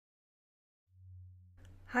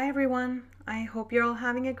Hi everyone, I hope you're all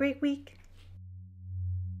having a great week.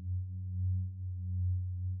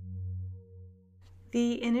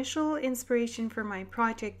 The initial inspiration for my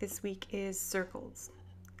project this week is circles.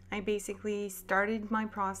 I basically started my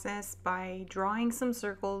process by drawing some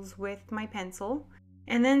circles with my pencil.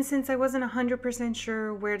 And then since I wasn't 100%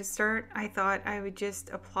 sure where to start, I thought I would just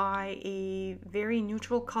apply a very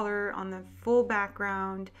neutral color on the full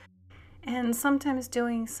background. And sometimes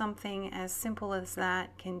doing something as simple as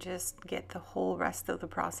that can just get the whole rest of the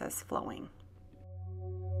process flowing.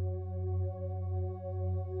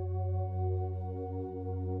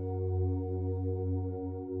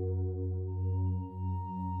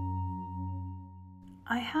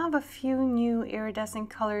 I have a few new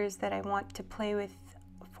iridescent colors that I want to play with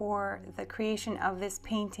for the creation of this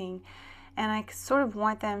painting, and I sort of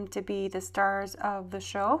want them to be the stars of the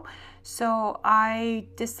show. So I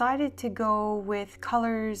decided to go with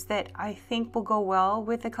colors that I think will go well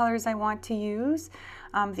with the colors I want to use,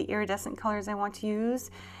 the iridescent colors I want to use,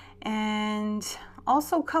 and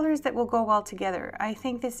also colors that will go well together. I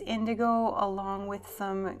think this indigo along with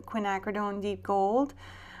some quinacridone deep gold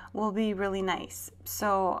will be really nice.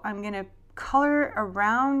 So I'm going to color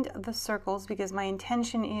around the circles because my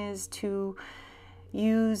intention is to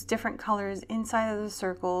use different colors inside of the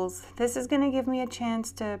circles. This is going to give me a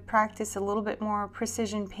chance to practice a little bit more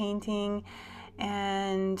precision painting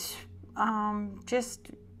and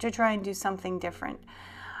just to try and do something different.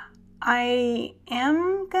 I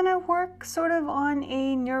am gonna work sort of on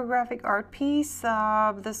a neurographic art piece.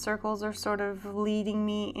 The circles are sort of leading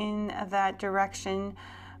me in that direction,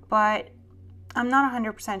 but I'm not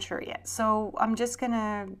 100% sure yet. So I'm just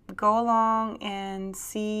gonna go along and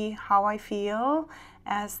see how I feel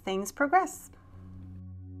as things progress.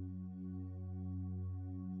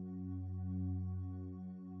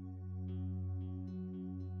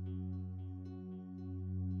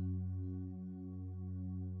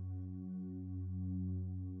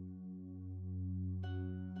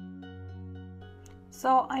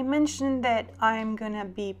 So I mentioned that I'm gonna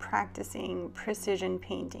be practicing precision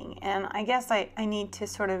painting, and I guess I need to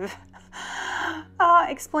sort of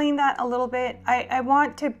explain that a little bit. I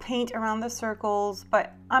want to paint around the circles,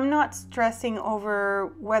 but I'm not stressing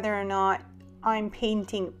over whether or not I'm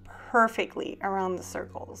painting perfectly around the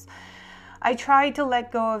circles. I tried to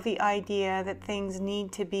let go of the idea that things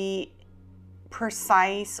need to be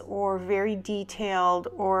precise or very detailed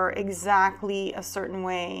or exactly a certain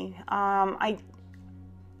way.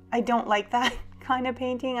 I don't like that kind of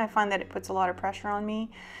painting. I find that it puts a lot of pressure on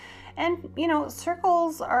me. And you know,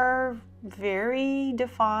 circles are very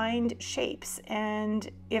defined shapes, and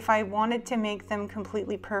if I wanted to make them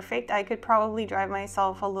completely perfect, I could probably drive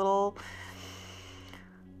myself a little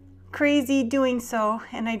crazy doing so,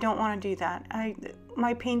 and I don't want to do that.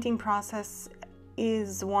 My painting process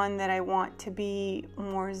is one that I want to be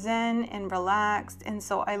more zen and relaxed, and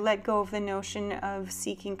so I let go of the notion of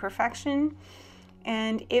seeking perfection.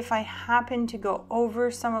 And if I happen to go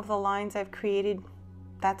over some of the lines I've created,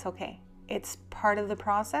 that's okay. It's part of the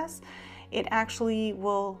process. It actually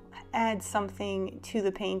will add something to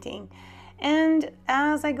the painting. And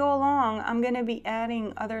as I go along, I'm going to be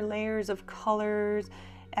adding other layers of colors,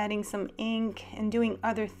 adding some ink, and doing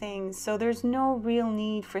other things. So there's no real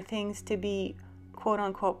need for things to be quote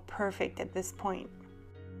unquote perfect at this point.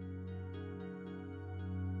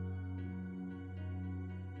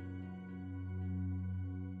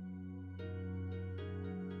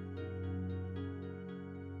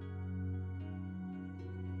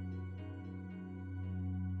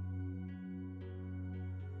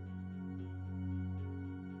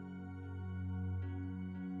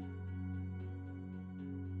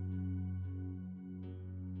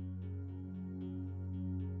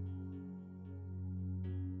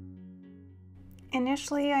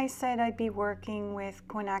 Initially, I said I'd be working with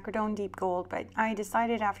quinacridone deep gold, but I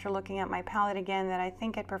decided after looking at my palette again that I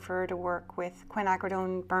think I'd prefer to work with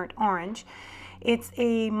quinacridone burnt orange. It's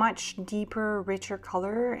a much deeper, richer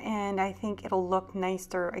color, and I think it'll look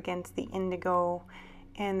nicer against the indigo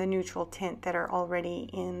and the neutral tint that are already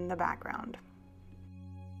in the background.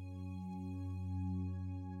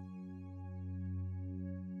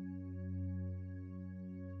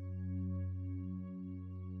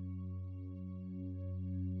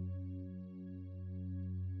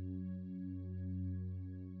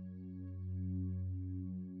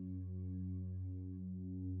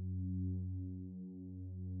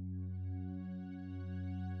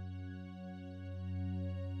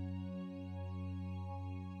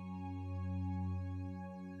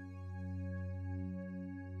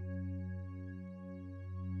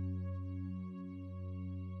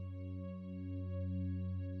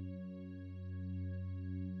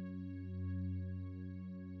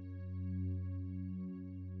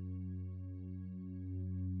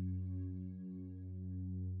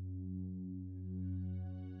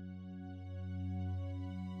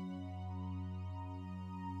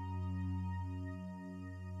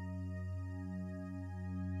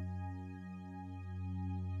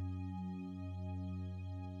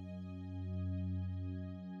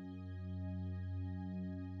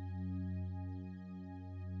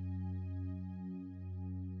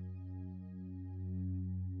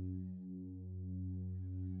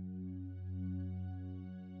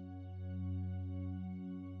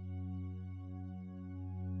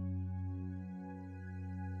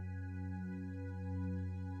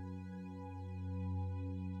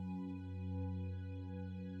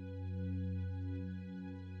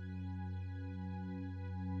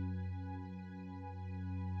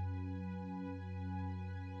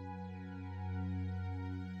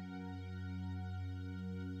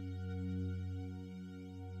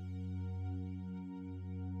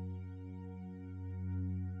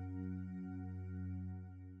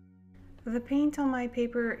 The paint on my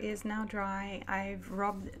paper is now dry. I've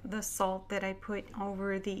rubbed the salt that I put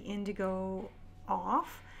over the indigo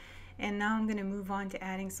off, and now I'm going to move on to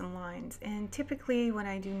adding some lines. And typically when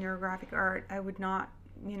I do neurographic art, I would not,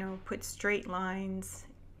 put straight lines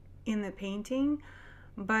in the painting,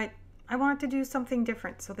 but I wanted to do something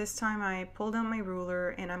different. So this time I pulled out my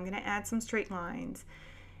ruler and I'm going to add some straight lines,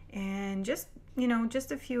 and just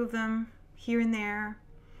a few of them here and there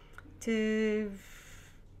to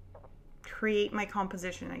create my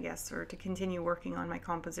composition, I guess, or to continue working on my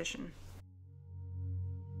composition.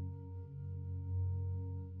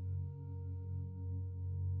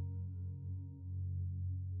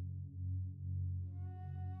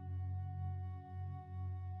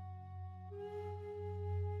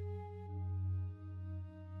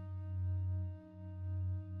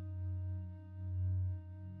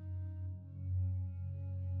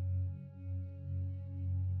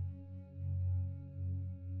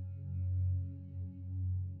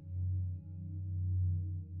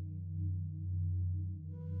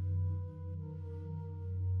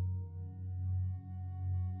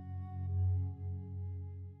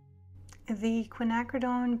 The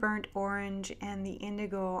quinacridone, burnt orange, and the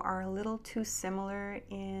indigo are a little too similar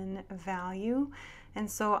in value, and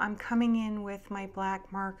so I'm coming in with my black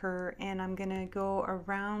marker and I'm going to go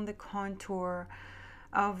around the contour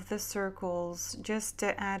of the circles just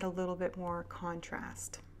to add a little bit more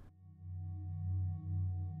contrast.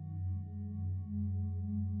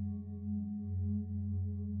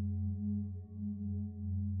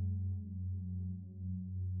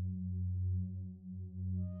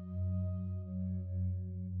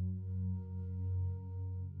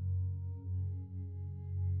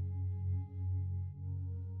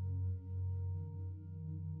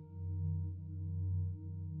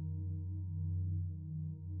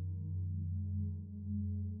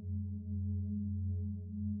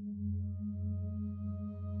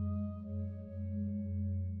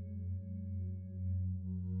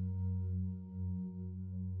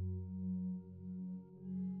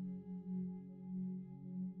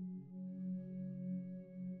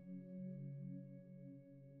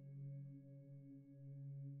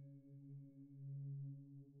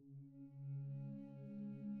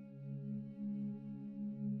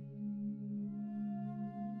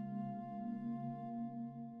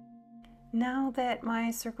 Now that my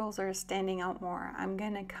circles are standing out more, I'm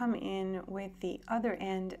going to come in with the other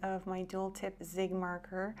end of my dual tip zig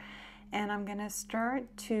marker, and I'm going to start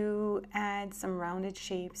to add some rounded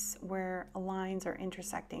shapes where lines are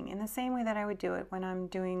intersecting in the same way that I would do it when I'm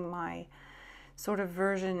doing my sort of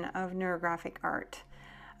version of neurographic art.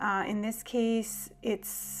 In this case,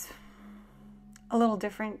 it's a little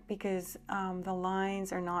different because the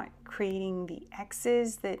lines are not creating the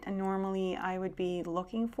X's that normally I would be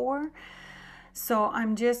looking for. So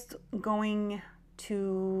I'm just going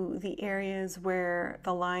to the areas where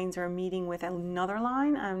the lines are meeting with another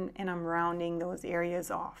line, and I'm rounding those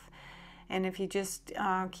areas off. And if you just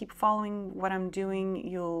keep following what I'm doing,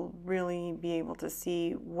 you'll really be able to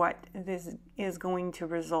see what this is going to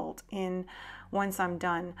result in once I'm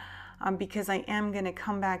done. Because I am going to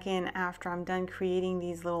come back in after I'm done creating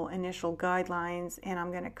these little initial guidelines, and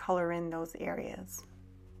I'm going to color in those areas.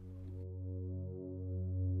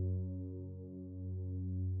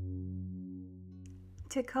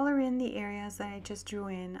 To color in the areas that I just drew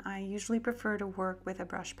in, I usually prefer to work with a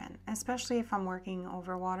brush pen, especially if I'm working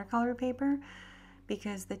over watercolor paper,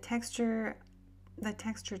 because the textured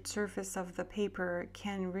surface of the paper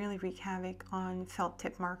can really wreak havoc on felt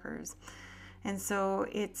tip markers. And so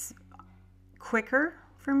it's quicker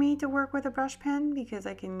for me to work with a brush pen because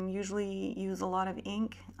I can usually use a lot of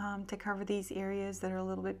ink to cover these areas that are a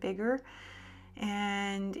little bit bigger,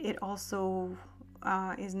 and it also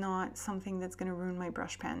is not something that's going to ruin my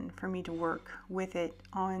brush pen for me to work with it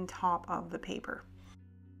on top of the paper.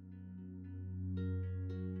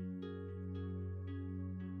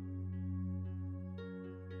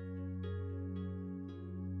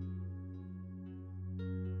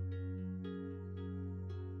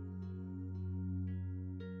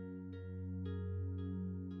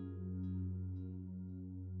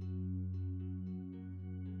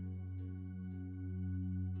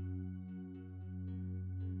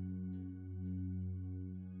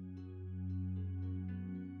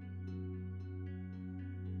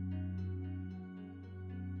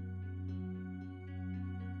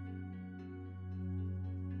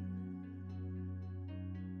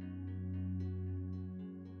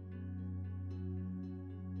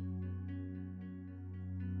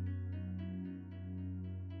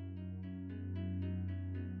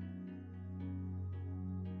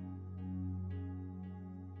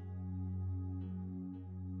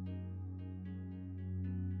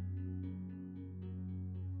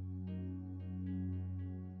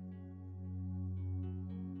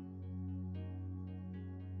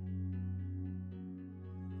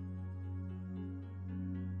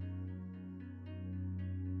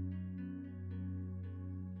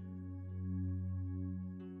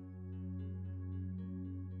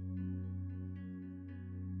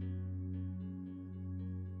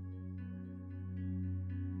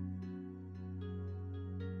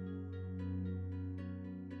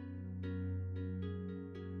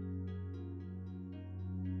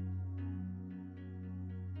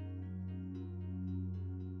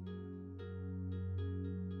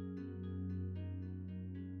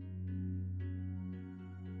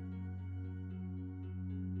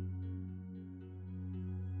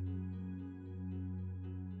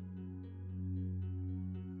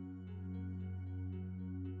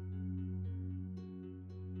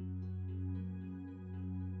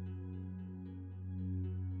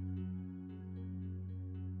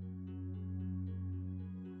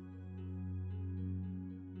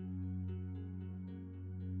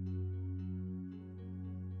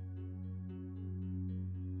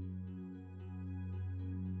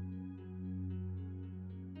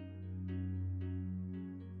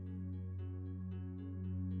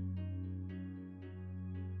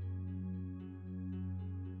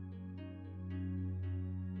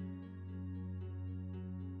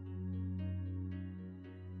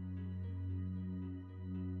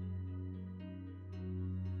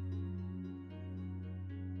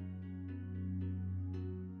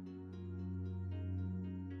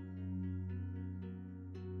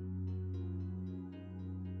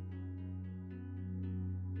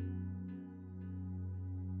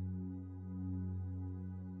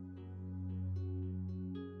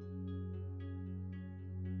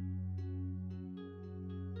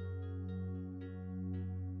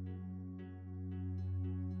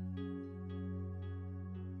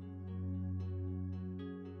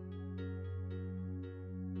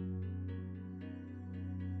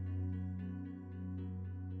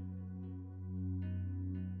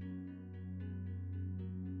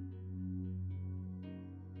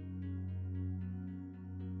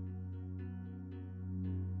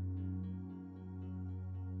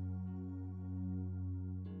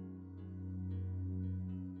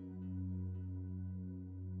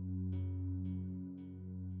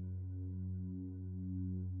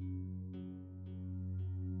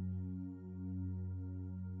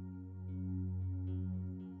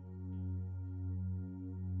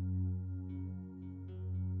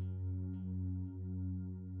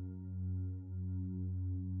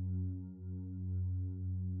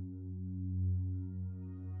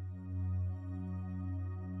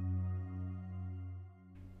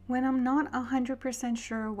 When I'm not 100%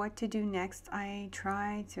 sure what to do next, I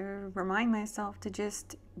try to remind myself to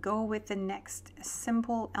just go with the next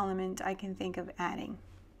simple element I can think of adding.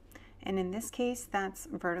 And in this case, that's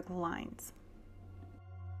vertical lines.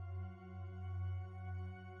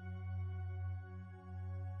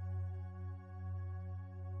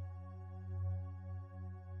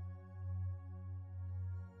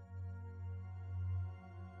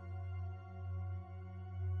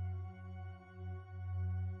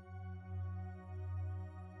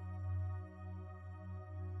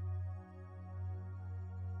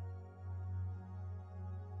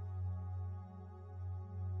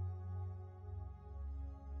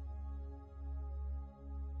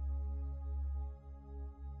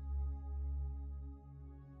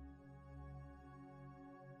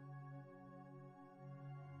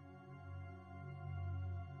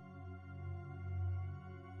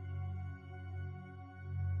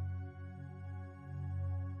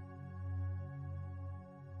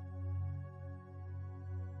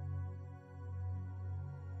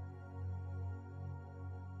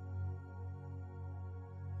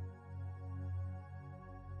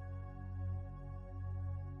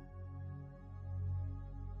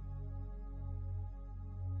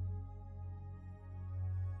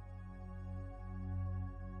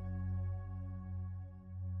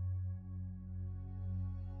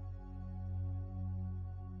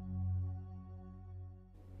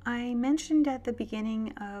 I mentioned at the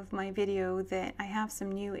beginning of my video that I have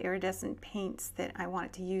some new iridescent paints that I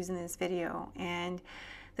wanted to use in this video, and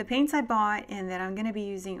the paints I bought and that I'm going to be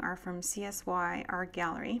using are from CSY Art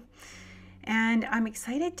Gallery, and I'm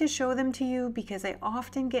excited to show them to you because I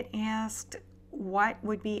often get asked what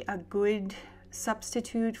would be a good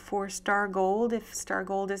substitute for Star Gold if Star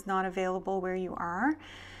Gold is not available where you are,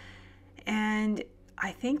 and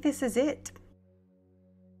I think this is it.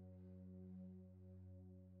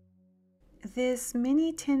 This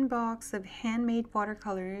mini tin box of handmade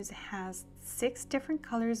watercolors has 6 different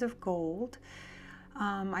colors of gold.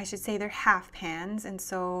 I should say they're half pans, and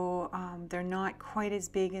so they're not quite as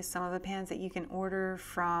big as some of the pans that you can order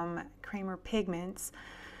from Kramer Pigments.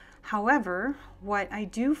 However, what I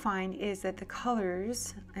do find is that the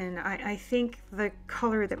colors, and I think the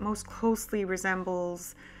color that most closely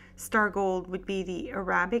resembles Star Gold would be the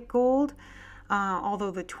Arabic gold,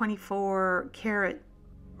 although the 24 karat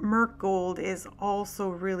Merc Gold is also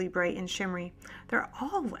really bright and shimmery. They're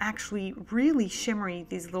all actually really shimmery,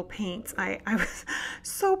 these little paints. I was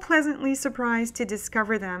so pleasantly surprised to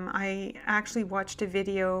discover them. I actually watched a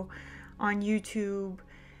video on YouTube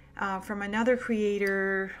from another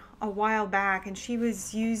creator a while back, and she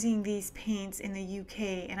was using these paints in the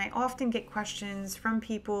UK, and I often get questions from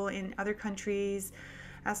people in other countries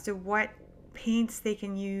as to what paints they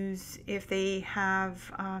can use if they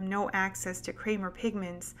have no access to Kramer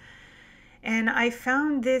Pigments. And I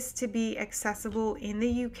found this to be accessible in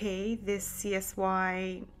the UK. This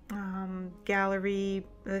CSY gallery,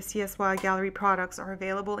 the CSY gallery products are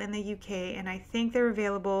available in the UK, and I think they're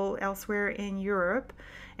available elsewhere in Europe,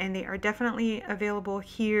 and they are definitely available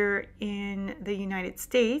here in the United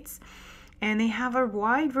States. And they have a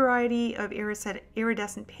wide variety of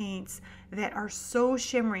iridescent paints that are so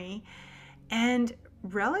shimmery and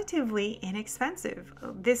relatively inexpensive.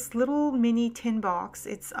 This little mini tin box,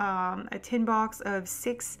 it's a tin box of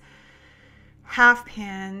 6 half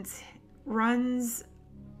pans, runs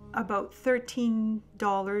about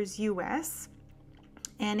 $13 US.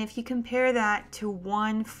 And if you compare that to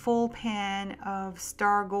one full pan of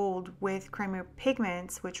Star Gold with Kramer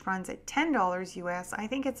Pigments, which runs at $10 US, I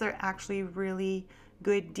think it's actually really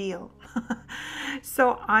good deal.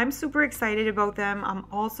 So I'm super excited about them. I'm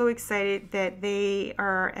also excited that they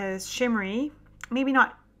are as shimmery. Maybe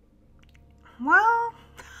not, well,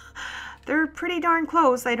 they're pretty darn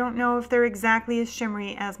close. I don't know if they're exactly as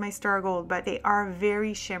shimmery as my Star Gold, but they are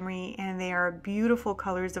very shimmery and they are beautiful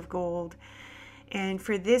colors of gold. And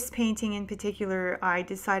for this painting in particular, I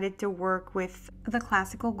decided to work with the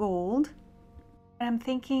classical gold. I'm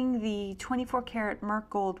thinking the 24 karat Merc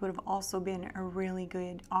Gold would have also been a really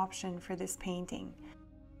good option for this painting.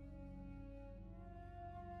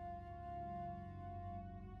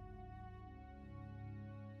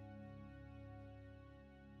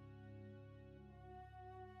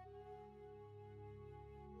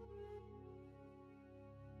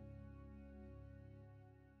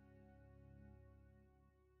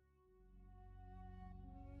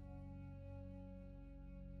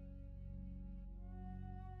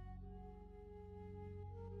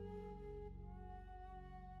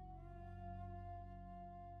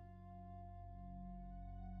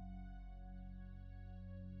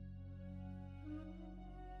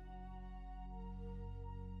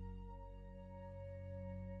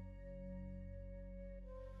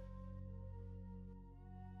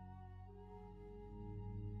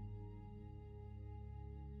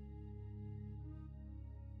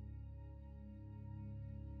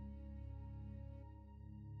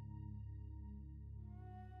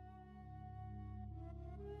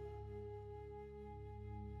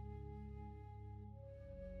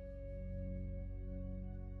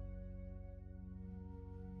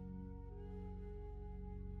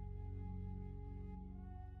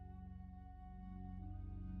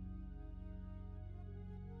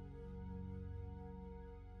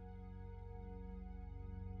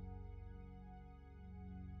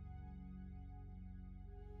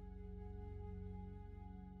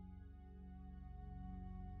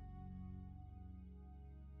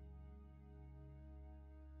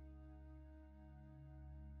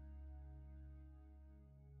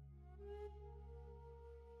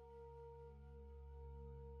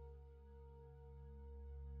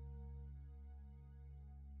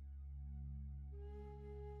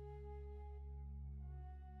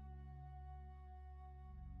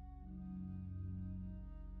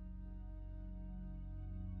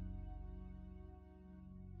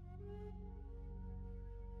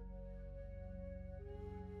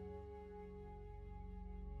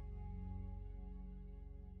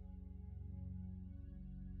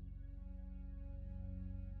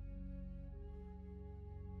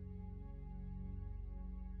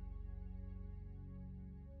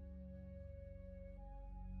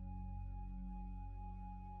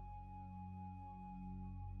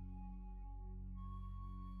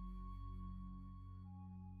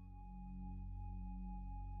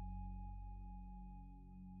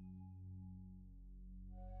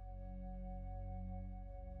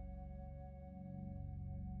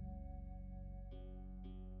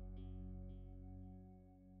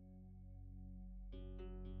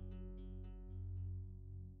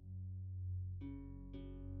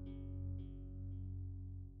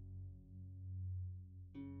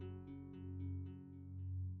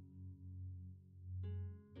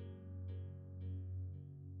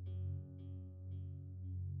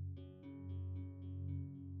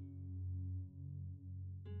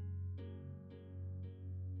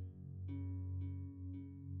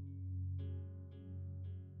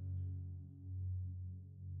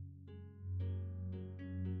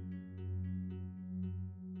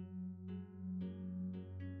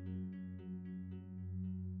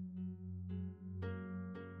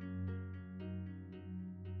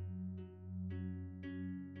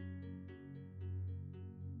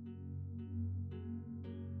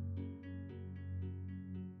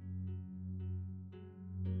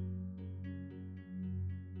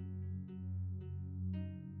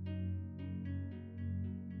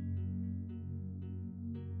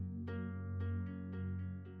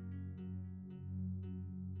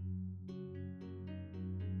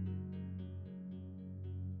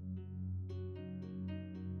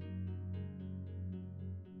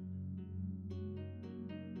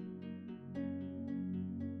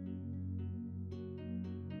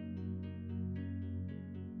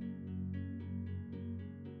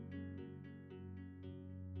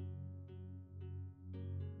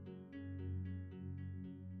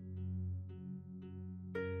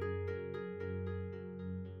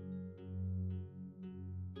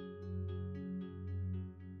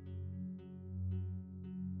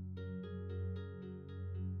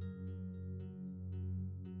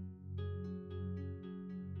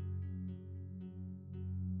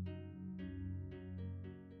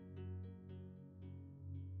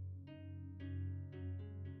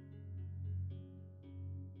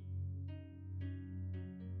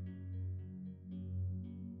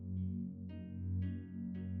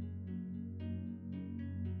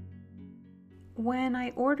 When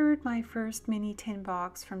I ordered my first mini tin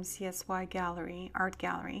box from CSY Art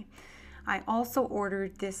Gallery, I also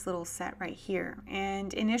ordered this little set right here.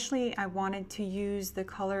 And initially I wanted to use the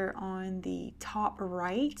color on the top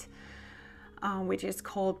right, which is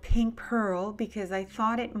called Pink Pearl, because I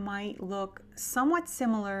thought it might look somewhat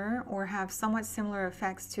similar or have somewhat similar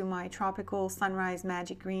effects to my Tropical Sunrise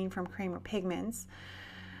Magic Green from Kramer Pigments.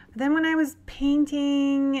 But then when I was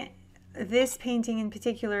painting this painting in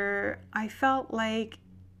particular, I felt like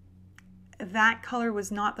that color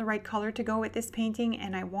was not the right color to go with this painting,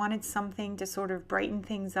 and I wanted something to sort of brighten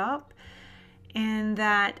things up. And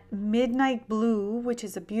that midnight blue, which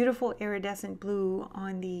is a beautiful iridescent blue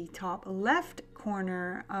on the top left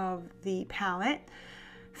corner of the palette,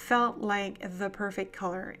 felt like the perfect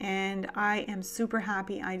color, and I am super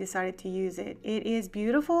happy I decided to use it. It is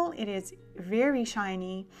beautiful, it is very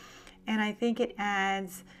shiny, and I think it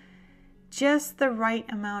adds just the right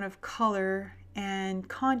amount of color and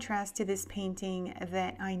contrast to this painting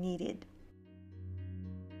that I needed.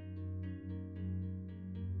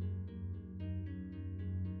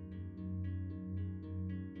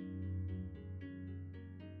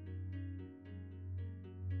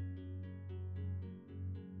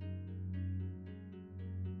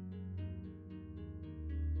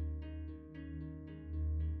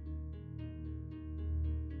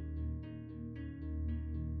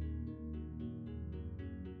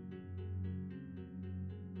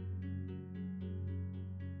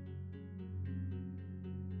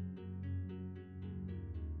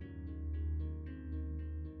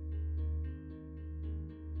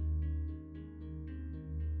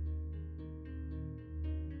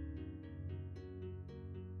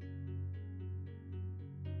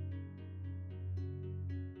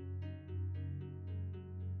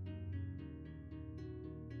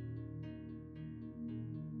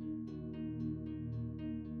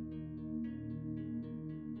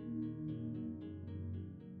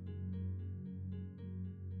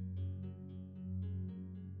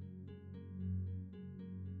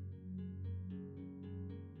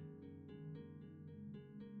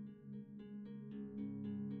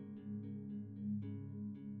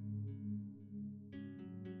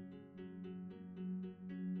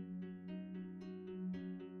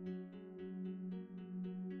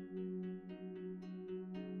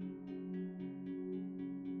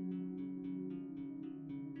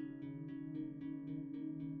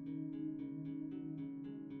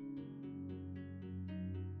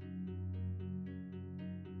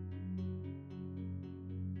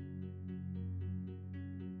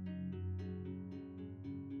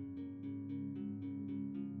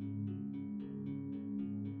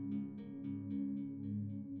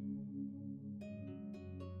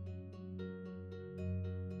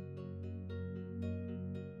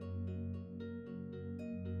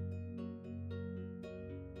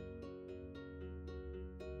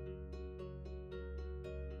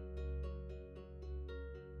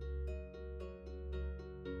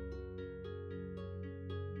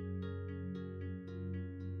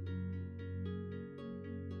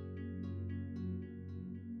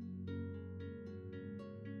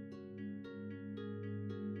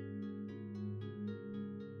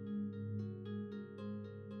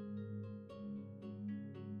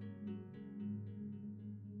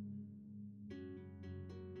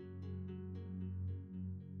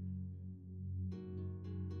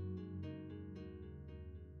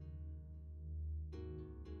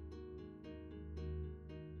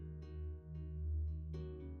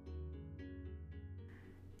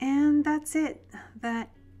 And that's it. That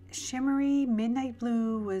shimmery midnight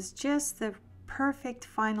blue was just the perfect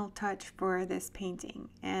final touch for this painting.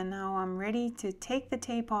 And now I'm ready to take the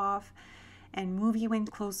tape off and move you in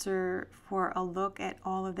closer for a look at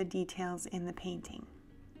all of the details in the painting.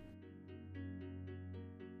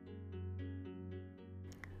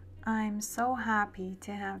 I'm so happy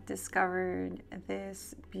to have discovered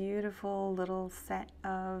this beautiful little set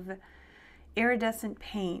of iridescent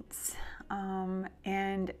paints,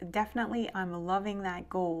 and definitely I'm loving that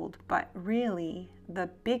gold, but really the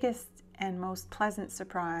biggest and most pleasant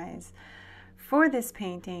surprise for this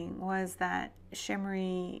painting was that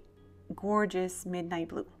shimmery, gorgeous midnight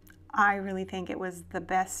blue. I really think it was the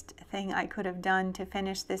best thing I could have done to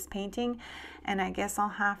finish this painting, and I guess I'll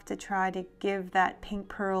have to try to give that pink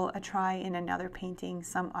pearl a try in another painting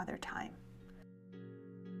some other time.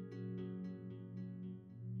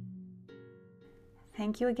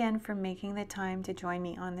 Thank you again for making the time to join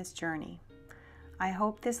me on this journey. I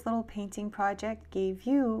hope this little painting project gave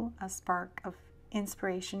you a spark of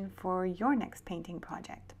inspiration for your next painting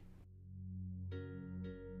project.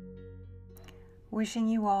 Wishing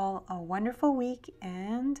you all a wonderful week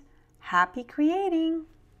and Happy creating!